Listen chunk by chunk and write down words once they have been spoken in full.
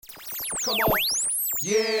Come on.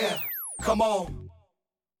 Yeah. Come on.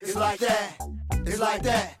 It's like that. It's like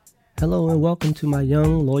that. Hello and welcome to my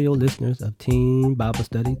young, loyal listeners of Teen Bible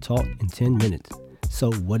Study Taught in 10 Minutes.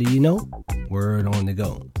 So what do you know? Word on the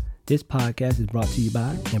go. This podcast is brought to you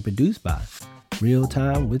by and produced by Real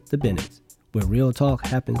Time with the Bennetts, where real talk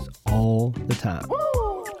happens all the time.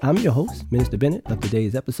 I'm your host, Minister Bennett, of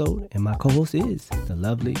today's episode, and my co-host is the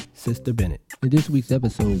lovely Sister Bennett. In this week's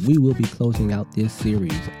episode, we will be closing out this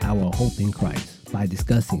series, Our Hope in Christ, by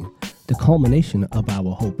discussing the culmination of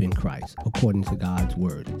our hope in Christ, according to God's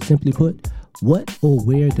Word. Simply put, what or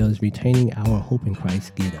where does retaining our hope in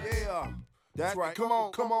Christ get us? Yeah. That's right. Come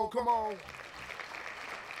on.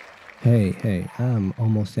 Hey, I'm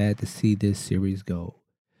almost sad to see this series go.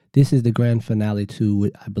 This is the grand finale to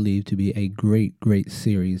what I believe to be a great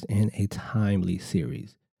series and a timely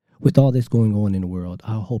series. With all that's going on in the world,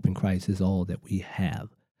 our hope in Christ is all that we have.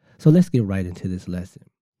 So let's get right into this lesson.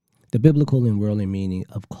 The biblical and worldly meaning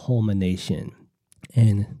of culmination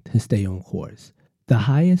and to stay on course. The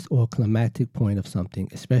highest or climactic point of something,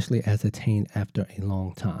 especially as attained after a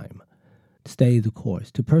long time. Stay the course,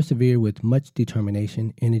 to persevere with much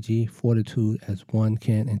determination, energy, fortitude as one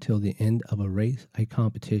can until the end of a race, a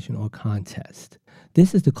competition, or contest.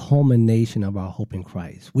 This is the culmination of our hope in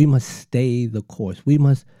Christ. We must stay the course. We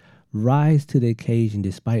must rise to the occasion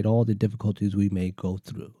despite all the difficulties we may go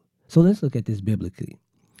through. So let's look at this biblically.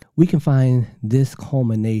 We can find this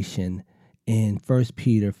culmination in 1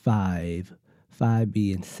 Peter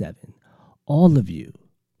 5b and 7. All of you,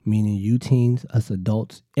 meaning you teens, us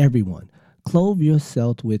adults, everyone, clothe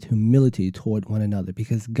yourself with humility toward one another,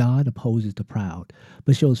 because God opposes the proud,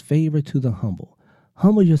 but shows favor to the humble.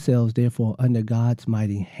 Humble yourselves, therefore, under God's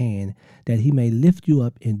mighty hand, that he may lift you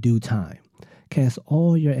up in due time. Cast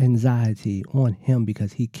all your anxiety on him,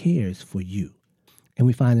 because he cares for you. And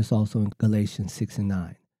we find this also in Galatians 6 and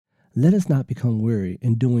 9. Let us not become weary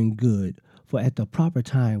in doing good, for at the proper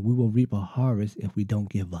time we will reap a harvest if we don't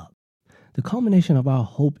give up. The culmination of our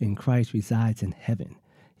hope in Christ resides in heaven.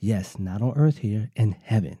 Yes, not on earth here, in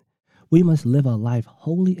heaven. We must live a life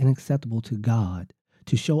holy and acceptable to God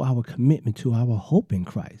to show our commitment to our hope in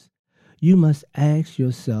Christ. You must ask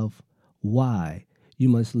yourself why you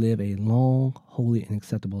must live a long, holy, and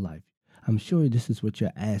acceptable life. I'm sure this is what you're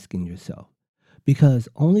asking yourself. Because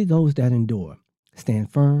only those that endure,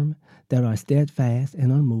 stand firm, that are steadfast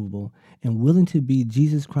and unmovable, and willing to be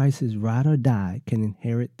Jesus Christ's ride or die can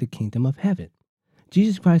inherit the kingdom of heaven.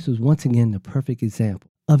 Jesus Christ was once again the perfect example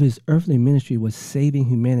of his earthly ministry was saving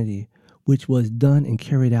humanity, which was done and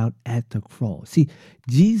carried out at the cross. See,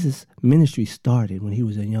 Jesus' ministry started when he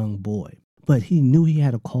was a young boy, but he knew he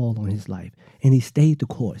had a call on his life, and he stayed the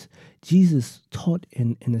course. Jesus taught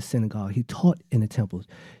in the synagogue. He taught in the temples.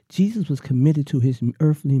 Jesus was committed to his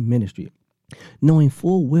earthly ministry, knowing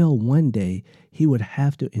full well one day he would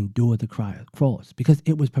have to endure the cross because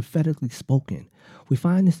it was prophetically spoken. We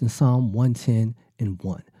find this in Psalm 110 and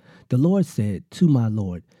 1. The Lord said to my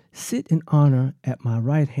Lord, sit in honor at my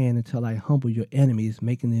right hand until I humble your enemies,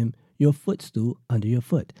 making them your footstool under your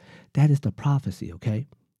foot. That is the prophecy, okay?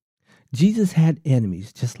 Jesus had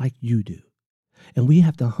enemies just like you do. And we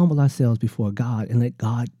have to humble ourselves before God and let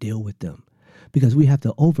God deal with them because we have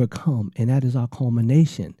to overcome, and that is our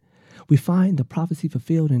culmination. We find the prophecy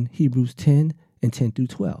fulfilled in Hebrews 10 and 10 through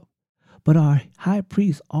 12. But our high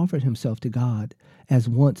priest offered himself to God as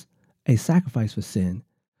once a sacrifice for sin,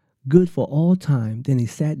 good for all time. Then he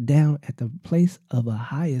sat down at the place of the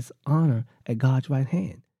highest honor at God's right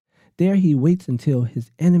hand. There he waits until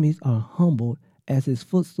his enemies are humbled as his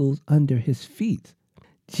footstools under his feet.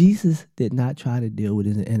 Jesus did not try to deal with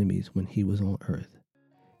his enemies when he was on earth.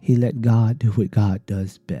 He let God do what God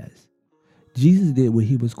does best. Jesus did what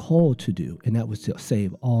he was called to do, and that was to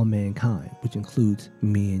save all mankind, which includes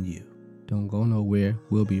me and you. Don't go nowhere.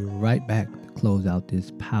 We'll be right back to close out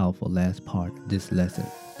this powerful last part of this lesson,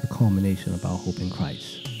 the culmination of our hope in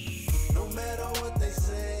Christ. No matter what they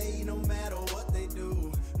say, no matter what they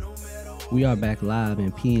do, We are back live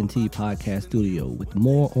in P&T Podcast Studio with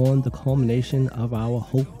more on the culmination of our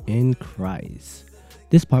hope in Christ.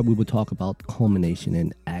 This part we will talk about the culmination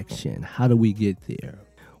and action. How do we get there?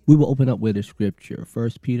 We will open up with a scripture,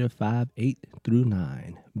 1 Peter 5:8 through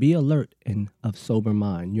 9. Be alert and of sober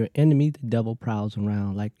mind. Your enemy, the devil, prowls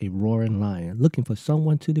around like a roaring lion, looking for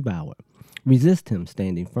someone to devour. Resist him,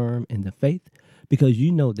 standing firm in the faith, because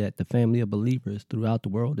you know that the family of believers throughout the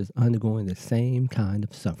world is undergoing the same kind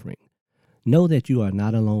of suffering. Know that you are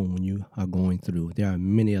not alone when you are going through. There are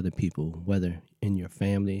many other people, whether in your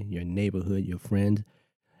family, your neighborhood, your friends,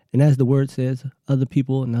 and as the word says, other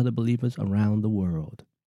people and other believers around the world.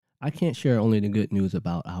 I can't share only the good news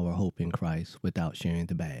about our hope in Christ without sharing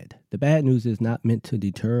the bad. The bad news is not meant to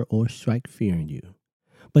deter or strike fear in you,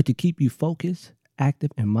 but to keep you focused,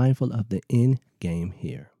 active, and mindful of the end game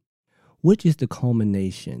here, which is the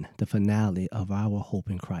culmination, the finale of our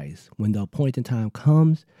hope in Christ, when the appointed time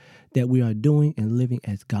comes that we are doing and living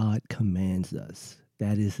as God commands us.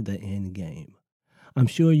 That is the end game. I'm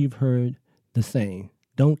sure you've heard the saying,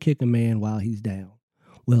 don't kick a man while he's down.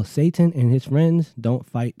 Well, Satan and his friends don't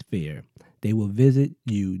fight fair. They will visit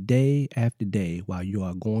you day after day while you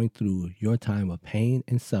are going through your time of pain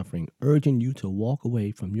and suffering, urging you to walk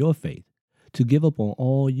away from your faith, to give up on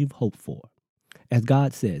all you've hoped for. As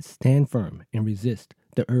God says, stand firm and resist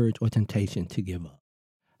the urge or temptation to give up.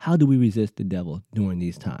 How do we resist the devil during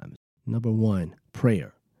these times? Number one,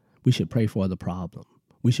 prayer. We should pray for the problem.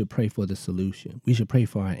 We should pray for the solution. We should pray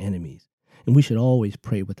for our enemies. And we should always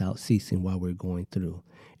pray without ceasing while we're going through.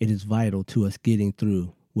 It is vital to us getting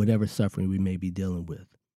through whatever suffering we may be dealing with.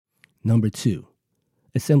 Number two,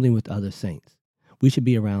 assembling with other saints. We should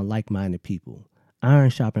be around like-minded people. Iron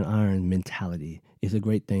sharpen iron mentality is a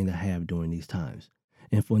great thing to have during these times.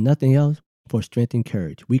 And for nothing else, for strength and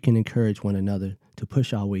courage, we can encourage one another to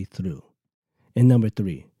push our way through. And number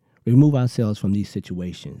three, remove ourselves from these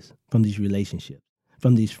situations, from these relationships,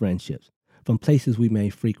 from these friendships, from places we may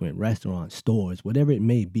frequent, restaurants, stores, whatever it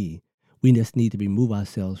may be. We just need to remove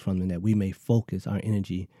ourselves from them that we may focus our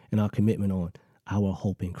energy and our commitment on our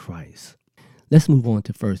hope in Christ. Let's move on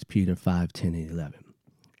to 1 Peter 5:10 and 11.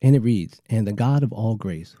 And it reads, and the God of all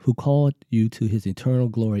grace, who called you to his eternal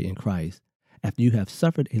glory in Christ, after you have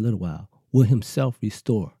suffered a little while, will himself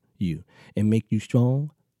restore you and make you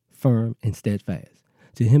strong, firm, and steadfast.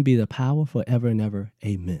 To him be the power forever and ever.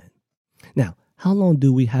 Amen. Now, how long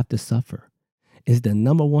do we have to suffer? Is the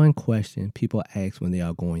number one question people ask when they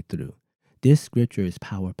are going through. This scripture is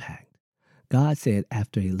power-packed. God said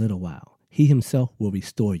after a little while, he himself will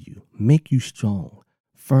restore you, make you strong,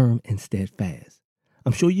 firm, and steadfast.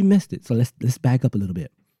 I'm sure you missed it, so let's back up a little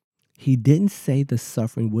bit. He didn't say the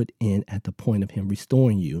suffering would end at the point of him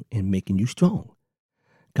restoring you and making you strong.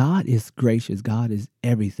 God is gracious. God is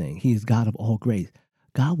everything. He is God of all grace.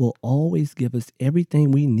 God will always give us everything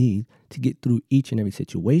we need to get through each and every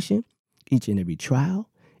situation, each and every trial,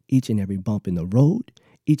 each and every bump in the road,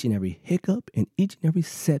 each and every hiccup, and each and every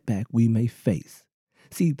setback we may face.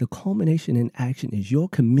 See, the culmination in action is your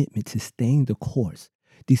commitment to staying the course,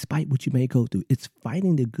 despite what you may go through. It's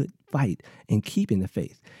fighting the good fight and keeping the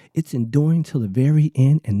faith. It's enduring till the very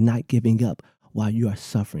end and not giving up while you are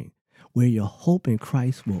suffering, where your hope in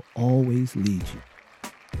Christ will always lead you.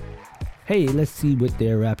 Hey, let's see what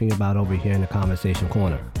they're rapping about over here in the conversation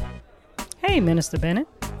corner. Hey, Minister Bennett.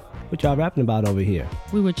 What y'all rapping about over here?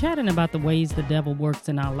 We were chatting about the ways the devil works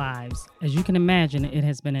in our lives. As you can imagine, it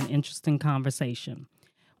has been an interesting conversation.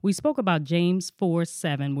 We spoke about James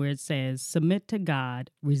 4:7, where it says, submit to God,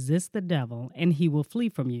 resist the devil, and he will flee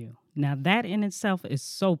from you. Now that in itself is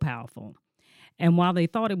so powerful. And while they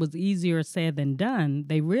thought it was easier said than done,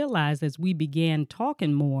 they realized as we began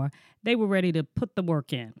talking more, they were ready to put the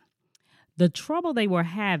work in. The trouble they were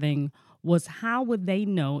having was how would they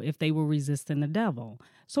know if they were resisting the devil?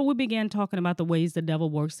 So we began talking about the ways the devil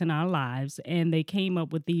works in our lives, and they came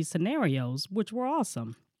up with these scenarios, which were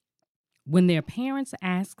awesome. When their parents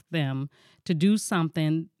ask them to do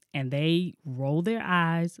something and they roll their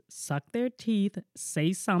eyes, suck their teeth,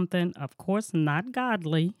 say something, of course not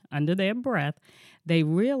godly, under their breath, they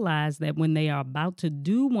realize that when they are about to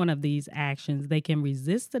do one of these actions, they can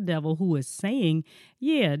resist the devil who is saying,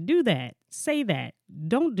 yeah, do that, say that,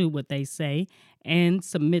 don't do what they say, and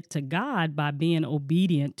submit to God by being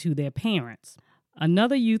obedient to their parents.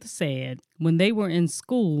 Another youth said when they were in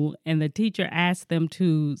school and the teacher asked them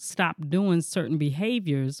to stop doing certain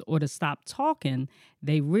behaviors or to stop talking,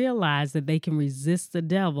 they realized that they can resist the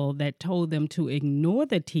devil that told them to ignore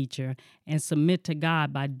the teacher and submit to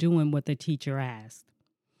God by doing what the teacher asked.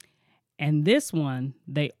 And this one,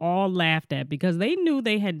 they all laughed at because they knew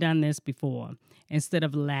they had done this before. Instead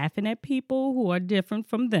of laughing at people who are different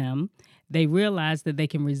from them, they realized that they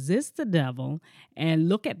can resist the devil and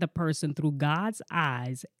look at the person through God's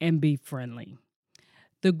eyes and be friendly.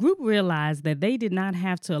 The group realized that they did not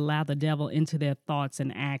have to allow the devil into their thoughts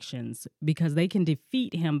and actions because they can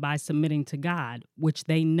defeat him by submitting to God, which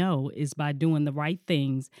they know is by doing the right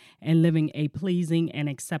things and living a pleasing and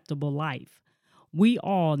acceptable life. We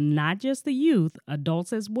all, not just the youth,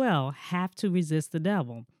 adults as well, have to resist the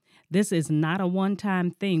devil. This is not a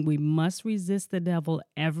one-time thing. We must resist the devil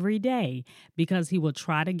every day because he will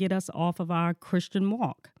try to get us off of our Christian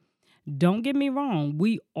walk. Don't get me wrong,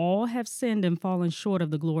 we all have sinned and fallen short of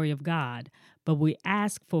the glory of God, but we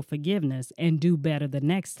ask for forgiveness and do better the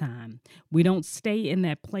next time. We don't stay in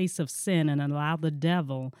that place of sin and allow the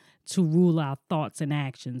devil to rule our thoughts and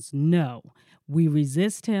actions. No, we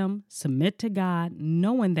resist him, submit to God,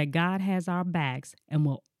 knowing that God has our backs and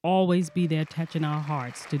will always be there touching our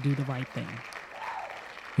hearts to do the right thing.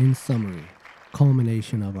 In summary,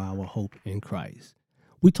 culmination of our hope in Christ.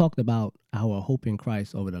 We talked about our hope in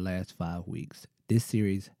Christ over the last 5 weeks. This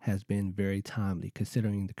series has been very timely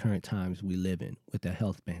considering the current times we live in with the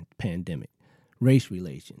health pandemic, race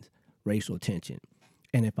relations, racial tension,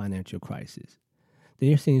 and a financial crisis.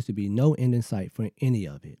 There seems to be no end in sight for any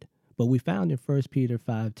of it, but we found in 1 Peter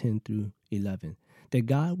 5:10 through 11 that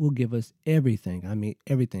God will give us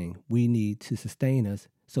everything we need to sustain us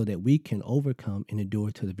so that we can overcome and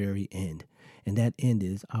endure to the very end, and that end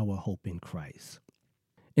is our hope in Christ.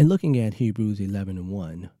 In looking at Hebrews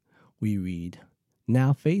 11:1, we read,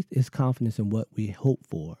 "Now faith is confidence in what we hope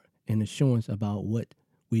for and assurance about what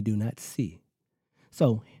we do not see."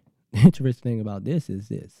 So, the interesting thing about this is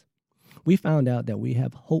this. We found out that we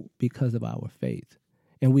have hope because of our faith,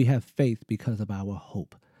 and we have faith because of our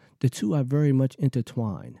hope. The two are very much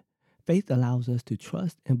intertwined. Faith allows us to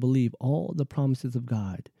trust and believe all the promises of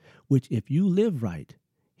God, which if you live right,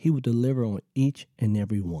 he will deliver on each and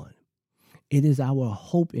every one. It is our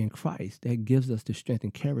hope in Christ that gives us the strength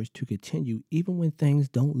and courage to continue even when things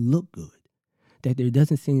don't look good, that there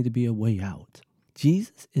doesn't seem to be a way out.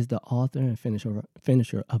 Jesus is the author and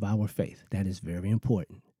finisher of our faith. That is very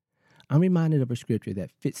important. I'm reminded of a scripture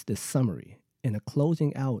that fits the summary and the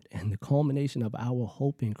closing out and the culmination of our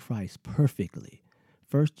hope in Christ perfectly.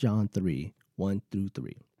 1 John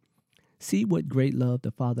 3:1-3. "See what great love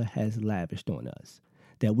the Father has lavished on us,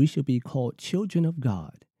 that we should be called children of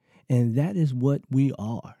God. And that is what we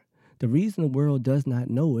are. The reason the world does not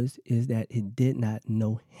know us is that it did not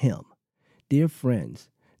know him." Dear friends,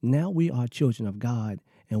 now we are children of God,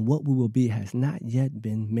 and what we will be has not yet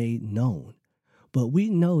been made known. But we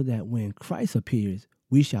know that when Christ appears,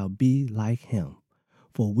 we shall be like him,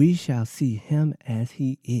 for we shall see him as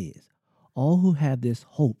he is. All who have this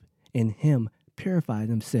hope in him purify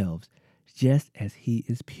themselves, just as he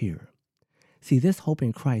is pure. See, this hope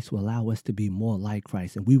in Christ will allow us to be more like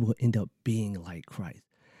Christ, and we will end up being like Christ.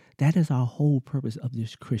 That is our whole purpose of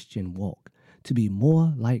this Christian walk, to be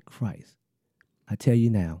more like Christ. I tell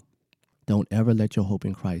you now, don't ever let your hope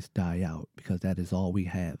in Christ die out, because that is all we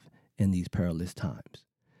have in these perilous times,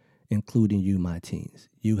 including you, my teens.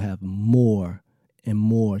 You have more and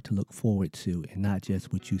more to look forward to, and not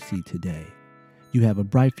just what you see today. You have a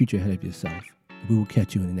bright future ahead of yourself. We will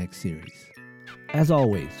catch you in the next series. As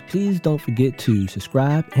always, please don't forget to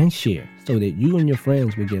subscribe and share so that you and your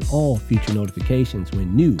friends will get all future notifications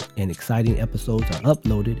when new and exciting episodes are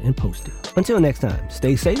uploaded and posted. Until next time,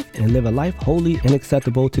 stay safe and live a life holy and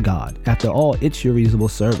acceptable to God. After all, it's your reasonable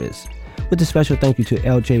service. With a special thank you to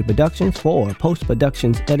LJ Productions for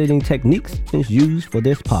post-production editing techniques used for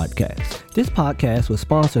this podcast. This podcast was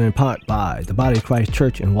sponsored in part by the Body of Christ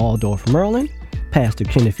Church in Waldorf, Maryland, Pastor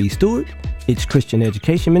Kenneth E. Stewart, It's Christian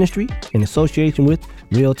Education Ministry, in association with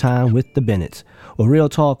Real Time with the Bennetts. Or Real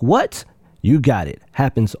Talk, what? You got it.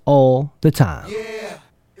 Happens all the time. Yeah,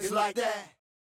 it's like that.